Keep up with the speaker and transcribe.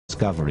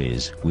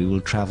Discoveries, we will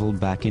travel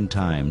back in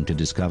time to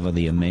discover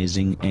the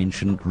amazing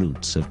ancient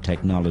roots of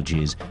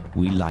technologies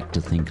we like to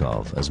think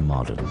of as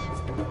modern.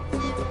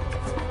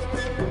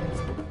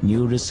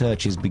 New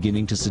research is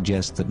beginning to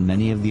suggest that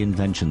many of the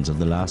inventions of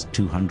the last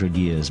 200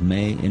 years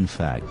may, in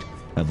fact,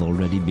 have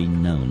already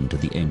been known to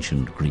the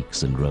ancient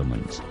Greeks and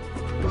Romans.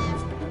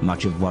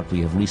 Much of what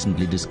we have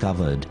recently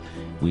discovered,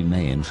 we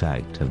may, in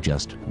fact, have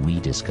just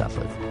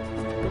rediscovered.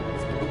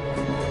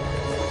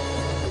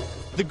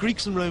 The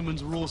Greeks and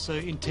Romans were also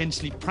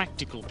intensely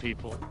practical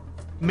people.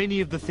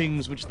 Many of the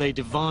things which they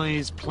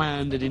devised,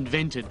 planned, and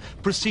invented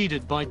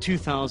proceeded by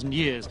 2,000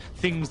 years,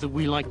 things that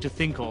we like to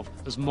think of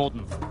as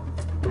modern.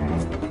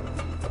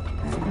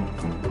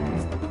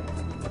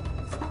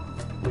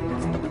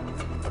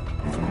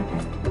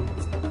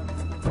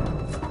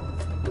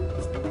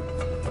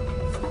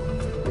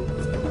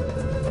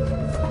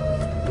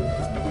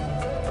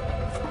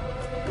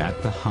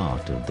 At the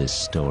heart of this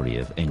story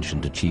of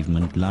ancient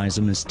achievement lies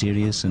a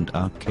mysterious and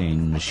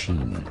arcane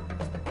machine,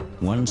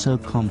 one so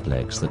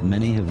complex that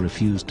many have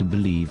refused to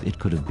believe it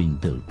could have been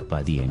built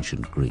by the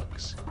ancient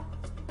Greeks.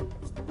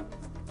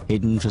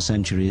 Hidden for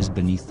centuries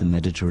beneath the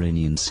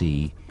Mediterranean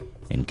Sea,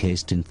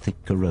 encased in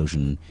thick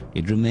corrosion,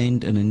 it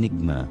remained an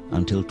enigma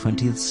until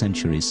 20th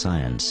century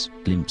science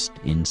glimpsed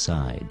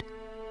inside.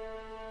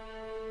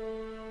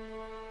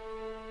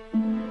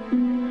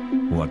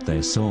 What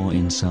they saw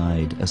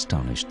inside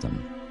astonished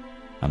them.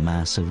 A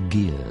mass of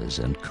gears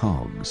and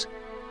cogs,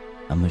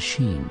 a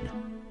machine.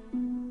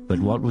 But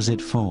what was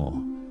it for,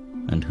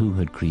 and who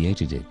had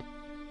created it?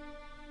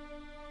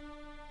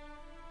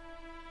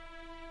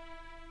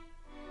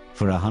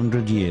 For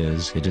 100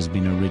 years, it has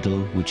been a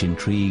riddle which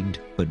intrigued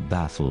but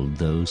baffled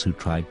those who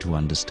tried to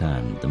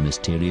understand the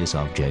mysterious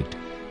object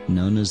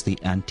known as the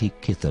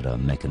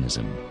ANTIKYTHERA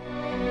mechanism.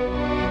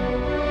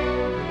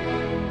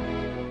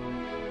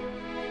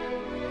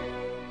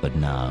 But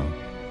now,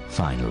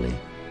 finally,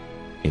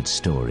 its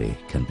story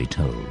can be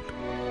told.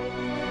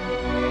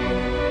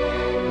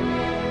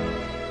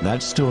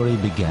 That story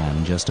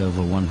began just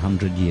over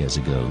 100 years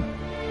ago,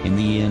 in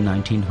the year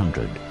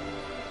 1900.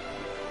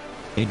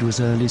 It was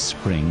early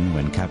spring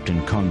when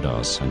Captain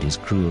Kondos and his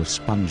crew of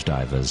sponge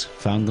divers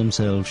found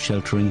themselves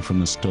sheltering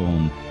from a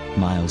storm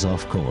miles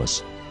off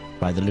course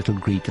by the little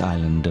Greek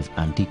island of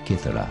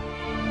ant-i-kith-ə-rə.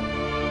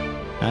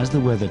 As the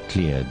weather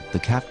cleared, the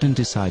captain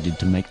decided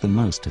to make the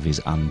most of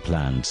his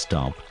unplanned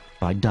stop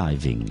by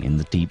diving in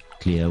the deep,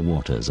 clear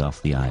waters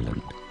off the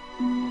island.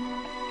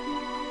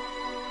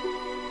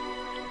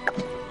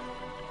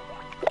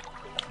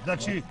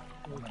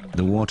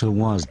 The water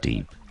was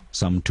deep,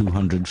 some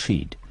 200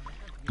 feet,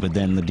 but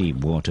then the deep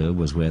water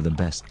was where the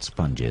best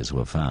sponges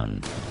were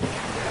found.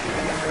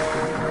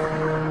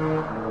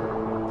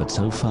 But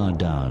so far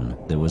down,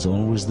 there was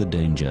always the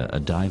danger a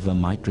diver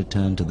might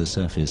return to the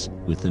surface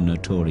with the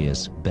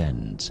notorious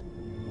bends.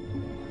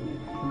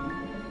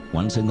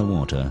 Once in the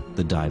water,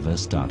 the diver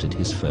started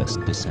his first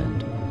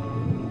descent.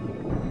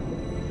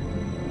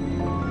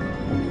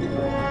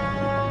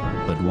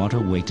 But what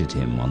awaited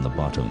him on the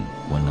bottom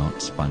were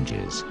not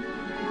sponges.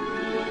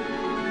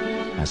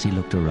 As he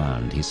looked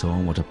around, he saw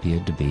what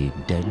appeared to be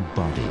dead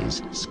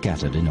bodies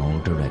scattered in all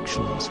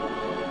directions.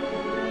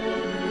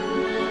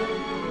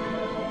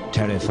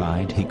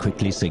 Terrified, he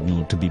quickly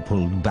signaled to be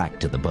pulled back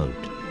to the boat.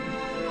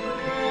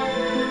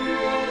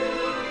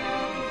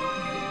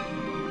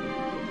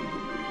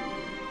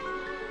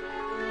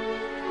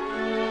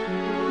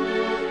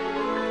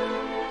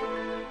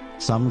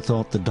 Some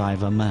thought the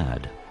diver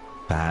mad.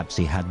 Perhaps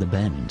he had the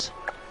bends.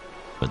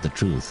 But the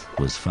truth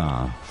was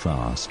far,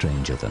 far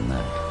stranger than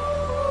that.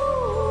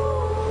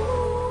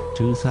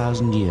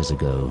 2,000 years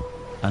ago,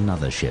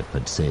 another ship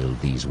had sailed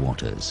these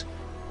waters,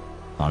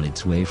 on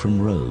its way from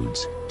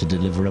Rhodes to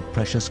deliver a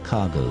precious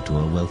cargo to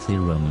a wealthy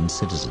Roman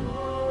citizen.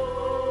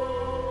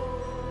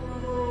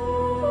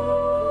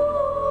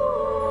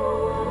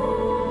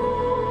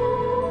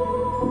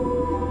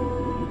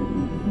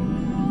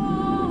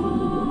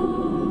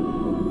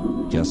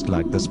 Just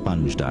like the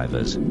sponge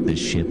divers, this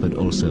ship had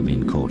also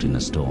been caught in a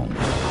storm.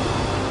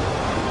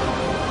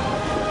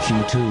 She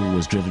too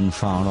was driven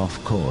far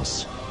off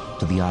course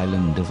to the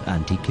island of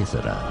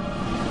ant-i-kith-ə-rə.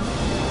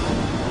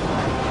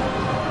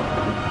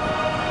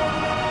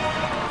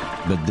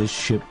 But this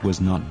ship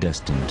was not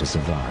destined to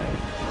survive.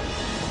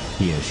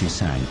 Here she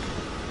sank,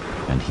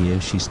 and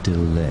here she still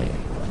lay.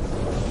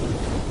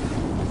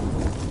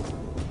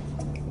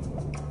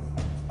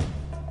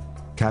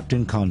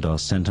 Captain Kondos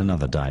sent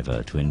another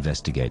diver to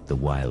investigate the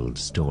wild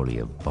story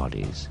of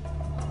bodies.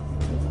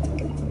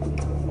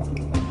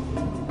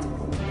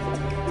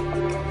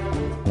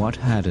 What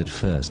had at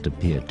first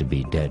appeared to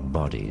be dead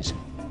bodies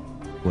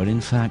were in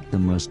fact the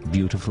most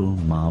beautiful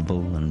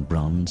marble and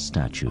bronze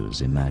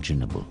statues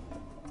imaginable,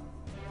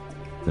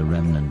 the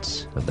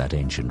remnants of that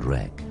ancient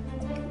wreck.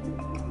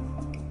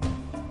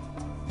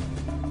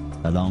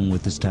 Along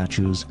with the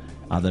statues,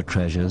 other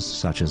treasures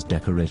such as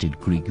decorated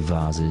Greek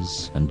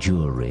vases and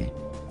jewelry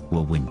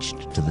were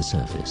winched to the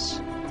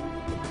surface.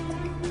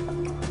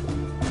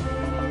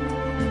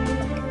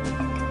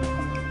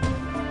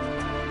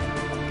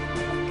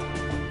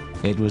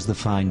 It was the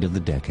find of the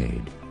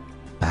decade,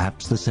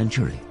 perhaps the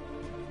century,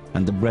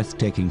 and the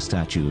breathtaking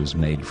statues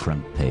made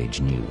front-page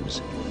news.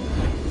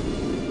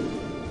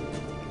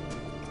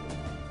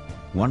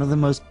 One of the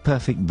most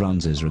perfect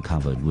bronzes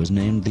recovered was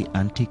named the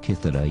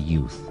ant-i-kith-ə-rə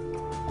Youth.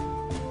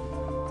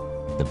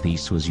 The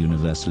piece was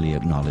universally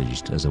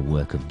acknowledged as a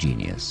work of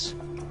genius.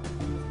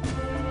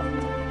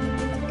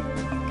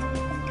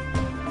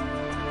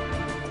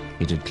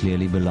 It had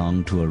clearly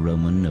belonged to a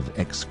Roman of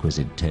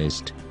exquisite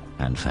taste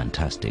and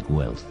fantastic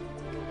wealth.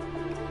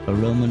 A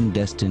Roman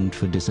destined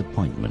for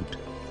disappointment,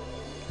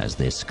 as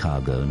this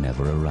cargo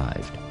never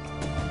arrived.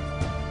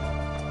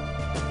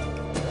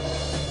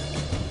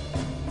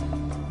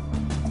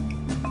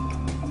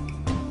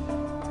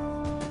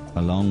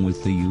 Along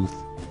with the youth,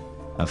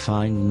 a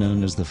find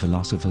known as the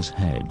Philosopher's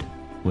Head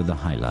were the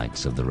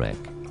highlights of the wreck.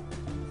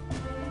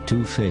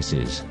 Two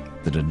faces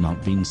that had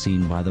not been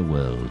seen by the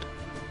world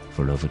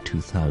for over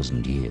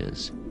 2,000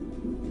 years.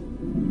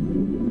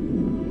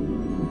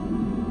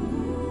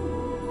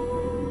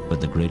 But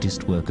the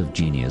greatest work of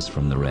genius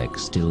from the wreck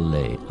still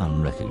lay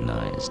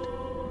unrecognized.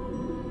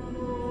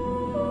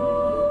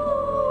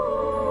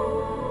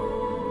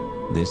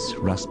 This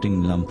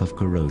rusting lump of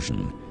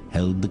corrosion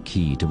held the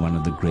key to one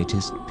of the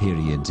greatest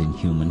periods in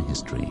human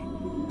history,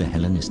 the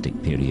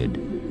Hellenistic period,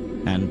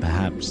 and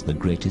perhaps the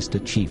greatest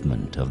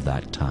achievement of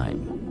that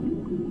time.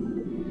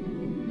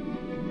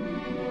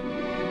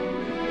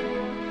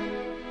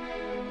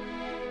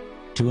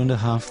 Two and a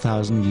half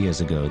thousand years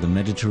ago, the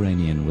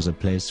Mediterranean was a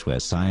place where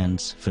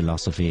science,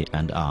 philosophy,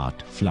 and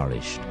art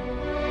flourished.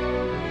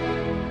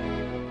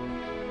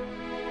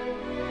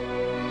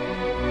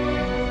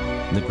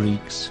 The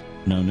Greeks,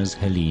 known as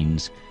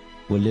Hellenes,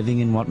 were living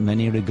in what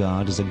many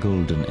regard as a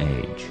golden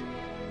age.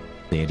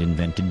 They had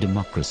invented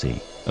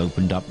democracy,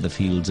 opened up the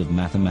fields of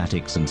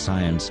mathematics and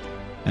science,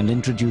 and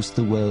introduced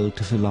the world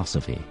to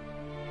philosophy.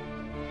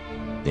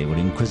 They were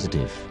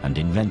inquisitive and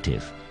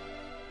inventive,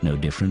 no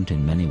different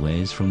in many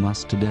ways from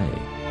us today.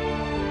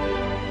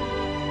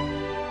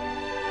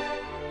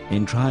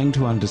 In trying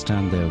to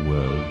understand their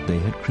world, they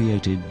had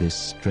created this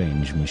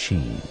strange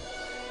machine.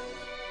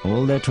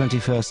 All their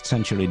 21st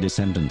century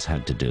descendants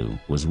had to do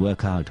was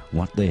work out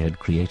what they had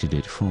created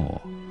it for.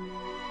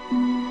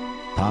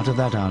 Part of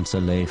that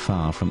answer lay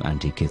far from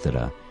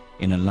ant-i-kith-ə-rə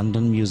in a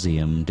London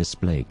museum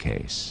display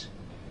case.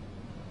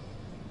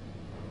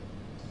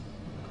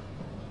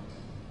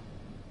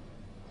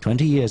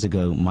 20 years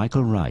ago,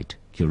 Michael Wright,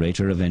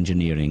 curator of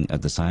engineering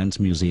at the Science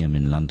Museum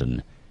in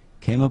London,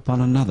 came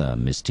upon another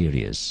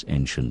mysterious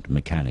ancient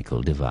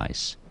mechanical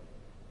device.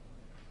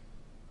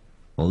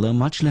 Although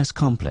much less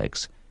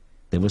complex,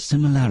 there were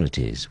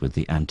similarities with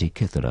the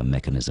ant-i-kith-ə-rə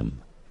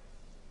mechanism.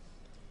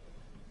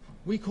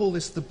 We call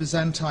this the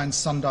Byzantine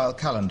sundial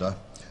calendar.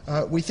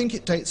 We think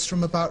it dates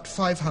from about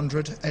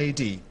 500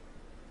 AD.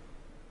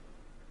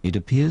 It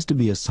appears to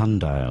be a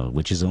sundial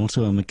which is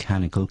also a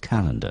mechanical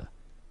calendar.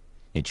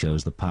 It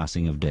shows the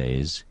passing of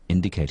days,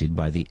 indicated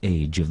by the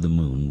age of the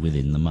moon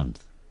within the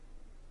month.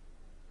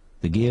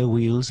 The gear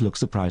wheels look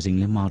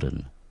surprisingly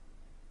modern.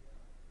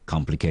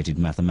 Complicated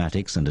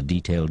mathematics and a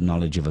detailed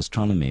knowledge of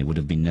astronomy would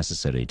have been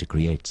necessary to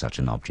create such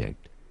an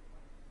object.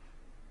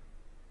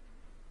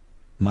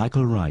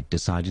 Michael Wright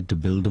decided to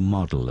build a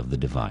model of the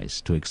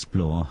device to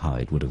explore how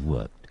it would have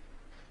worked.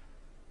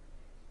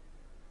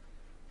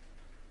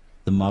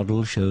 The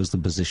model shows the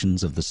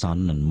positions of the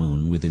sun and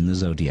moon within the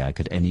zodiac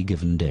at any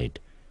given date,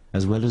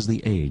 as well as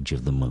the age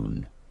of the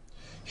moon.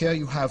 Here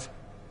you have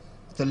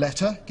the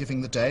letter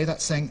giving the day,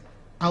 that's saying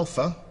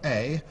alpha,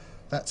 A,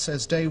 that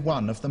says day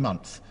 1 of the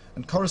month.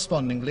 And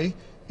correspondingly,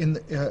 in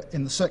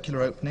the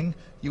circular opening,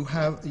 you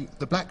have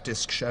the black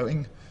disk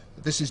showing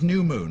that this is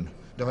new moon.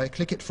 If I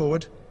click it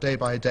forward day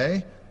by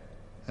day,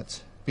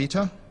 that's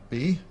beta,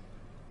 B,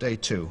 day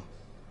 2,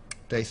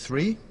 day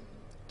 3,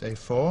 day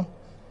 4,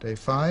 day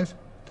 5,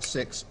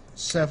 6,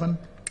 7,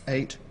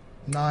 8,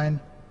 9,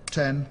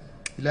 10,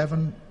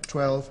 11,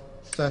 12,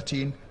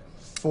 13,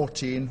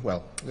 14,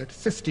 well, we're at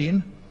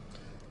 15,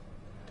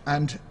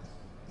 and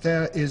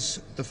there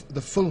is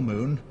the full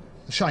moon,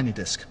 the shiny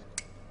disk.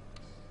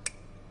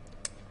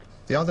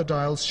 The other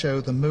dials show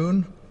the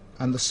moon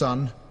and the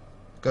sun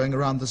going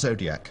around the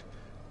zodiac.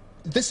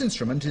 This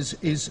instrument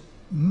is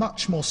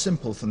much more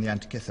simple than the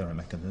ant-i-kith-ə-rə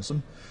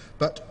mechanism,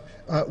 but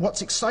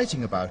what's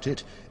exciting about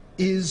it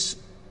is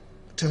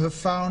to have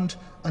found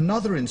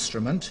another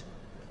instrument,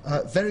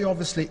 very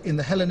obviously in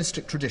the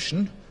Hellenistic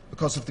tradition,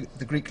 because of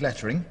the Greek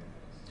lettering,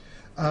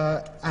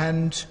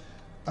 and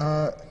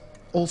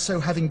also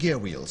having gear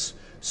wheels.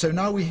 So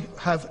now we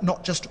have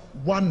not just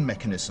one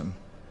mechanism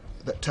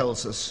that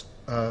tells us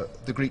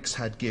the Greeks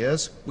had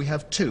gears, we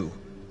have two.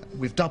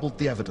 We've doubled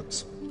the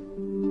evidence.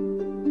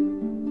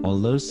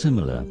 Although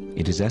similar,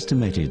 it is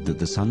estimated that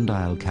the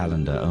sundial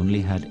calendar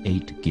only had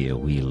 8 gear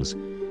wheels,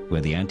 where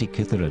the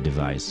ant-i-kith-ə-rə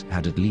device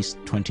had at least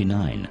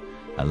 29,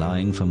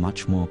 allowing for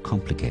much more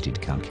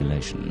complicated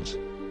calculations.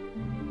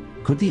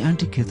 Could the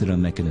ant-i-kith-ə-rə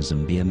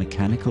mechanism be a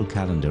mechanical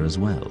calendar as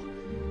well,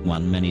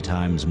 one many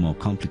times more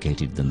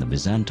complicated than the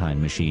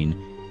Byzantine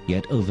machine,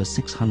 yet over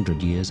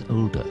 600 years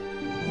older?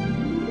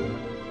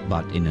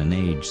 But in an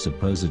age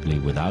supposedly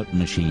without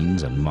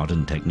machines and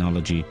modern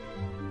technology,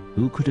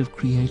 who could have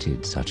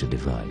created such a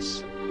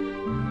device?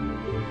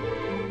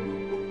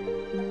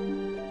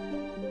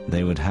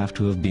 They would have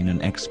to have been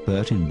an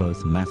expert in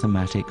both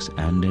mathematics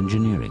and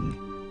engineering,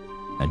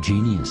 a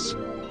genius,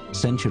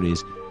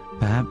 centuries,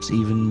 perhaps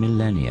even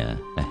millennia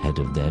ahead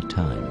of their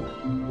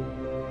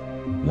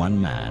time.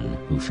 One man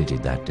who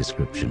fitted that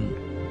description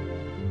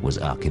was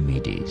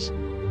Archimedes,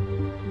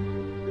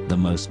 the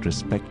most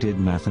respected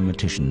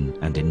mathematician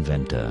and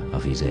inventor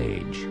of his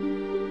age.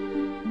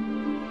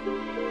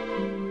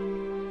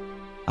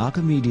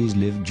 Archimedes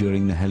lived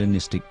during the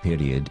Hellenistic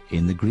period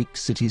in the Greek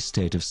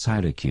city-state of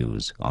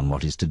Syracuse on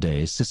what is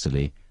today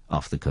Sicily,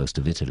 off the coast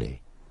of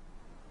Italy.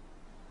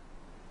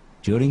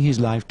 During his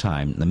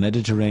lifetime, the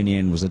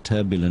Mediterranean was a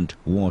turbulent,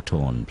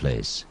 war-torn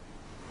place.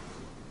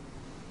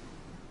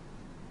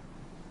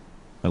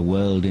 A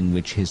world in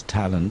which his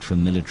talent for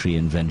military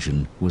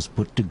invention was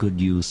put to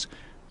good use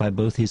by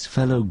both his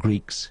fellow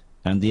Greeks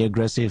and the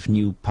aggressive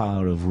new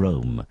power of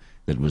Rome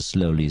that was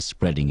slowly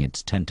spreading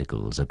its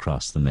tentacles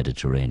across the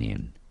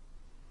Mediterranean.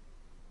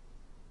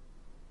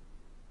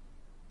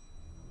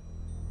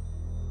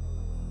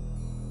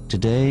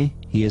 Today,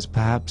 he is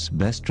perhaps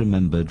best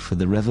remembered for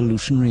the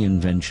revolutionary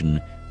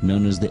invention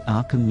known as the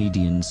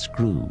Archimedean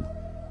screw,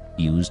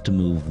 used to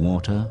move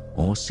water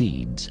or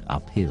seeds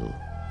uphill.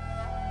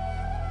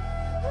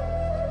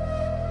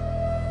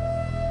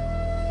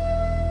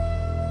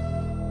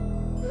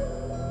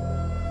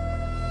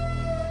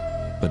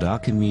 But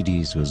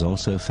Archimedes was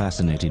also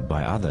fascinated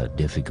by other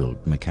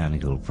difficult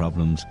mechanical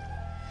problems,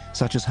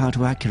 such as how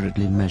to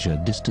accurately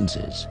measure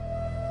distances.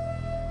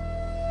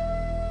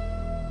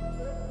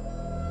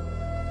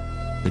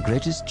 The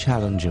greatest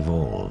challenge of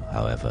all,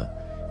 however,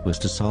 was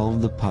to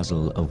solve the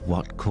puzzle of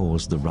what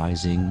caused the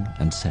rising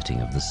and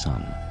setting of the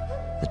sun,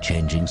 the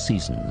changing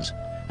seasons,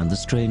 and the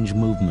strange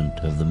movement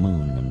of the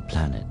moon and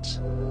planets.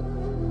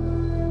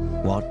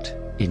 What,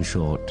 in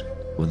short,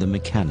 were the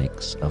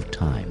mechanics of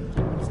time?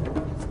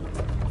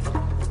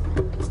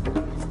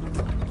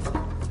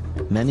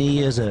 Many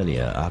years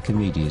earlier,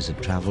 Archimedes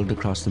had traveled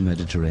across the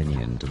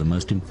Mediterranean to the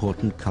most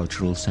important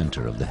cultural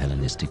center of the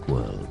Hellenistic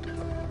world,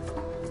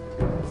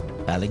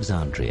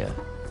 Alexandria,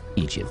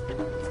 Egypt.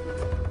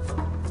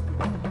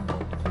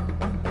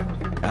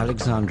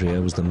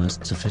 Alexandria was the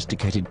most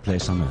sophisticated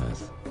place on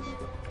earth.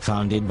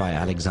 Founded by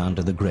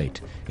Alexander the Great,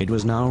 it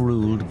was now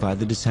ruled by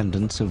the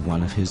descendants of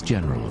one of his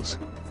generals,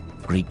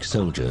 Greek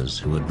soldiers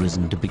who had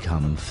risen to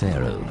become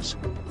pharaohs.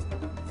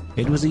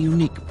 It was a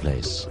unique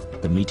place,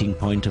 the meeting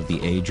point of the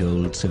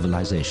age-old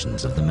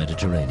civilizations of the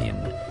Mediterranean,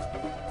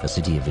 a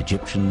city of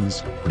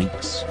Egyptians,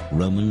 Greeks,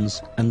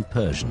 Romans, and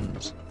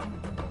Persians.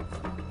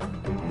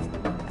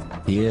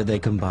 Here they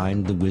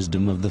combined the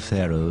wisdom of the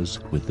pharaohs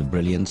with the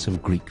brilliance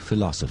of Greek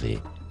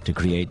philosophy to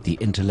create the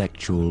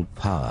intellectual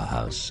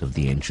powerhouse of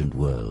the ancient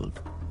world.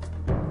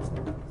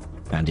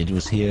 And it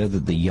was here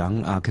that the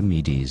young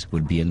Archimedes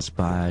would be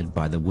inspired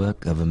by the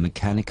work of a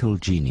mechanical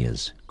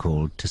genius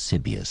called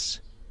Ctesibius.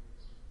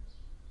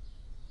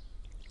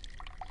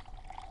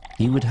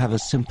 He would have a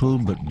simple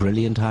but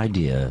brilliant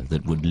idea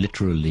that would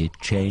literally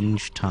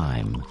change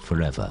time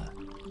forever.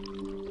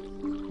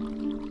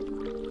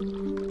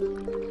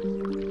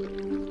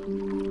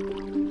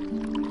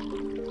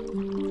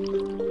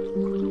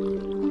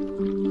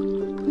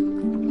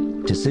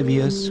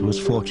 Ctesibius was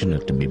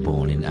fortunate to be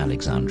born in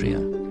Alexandria,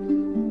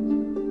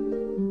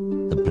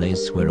 the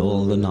place where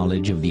all the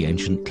knowledge of the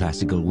ancient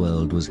classical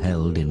world was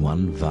held in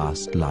one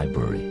vast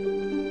library.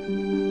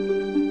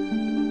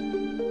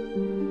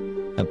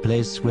 A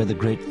place where the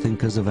great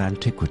thinkers of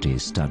antiquity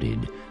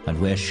studied, and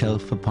where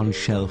shelf upon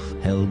shelf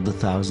held the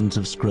thousands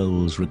of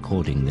scrolls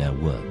recording their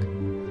work.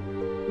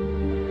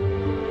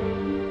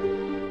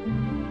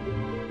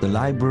 The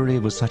library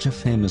was such a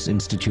famous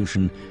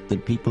institution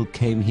that people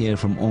came here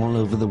from all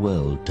over the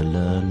world to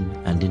learn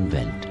and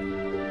invent.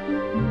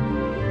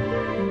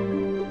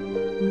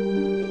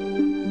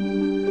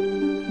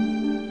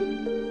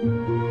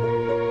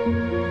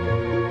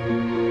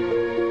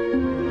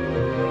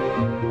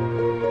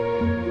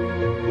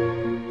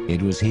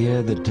 It was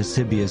here that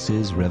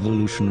Ctesibius's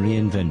revolutionary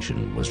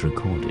invention was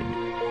recorded,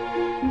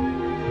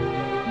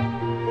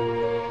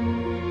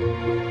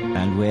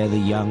 and where the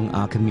young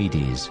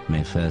Archimedes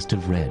may first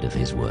have read of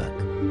his work.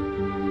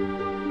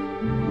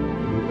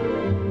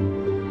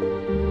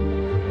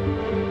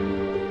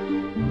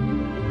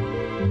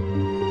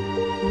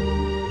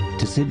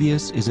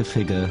 Ctesibius is a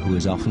figure who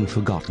is often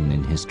forgotten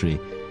in history,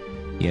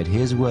 yet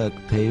his work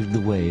paved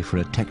the way for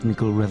a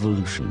technical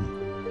revolution,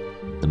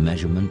 the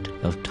measurement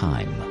of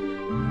time.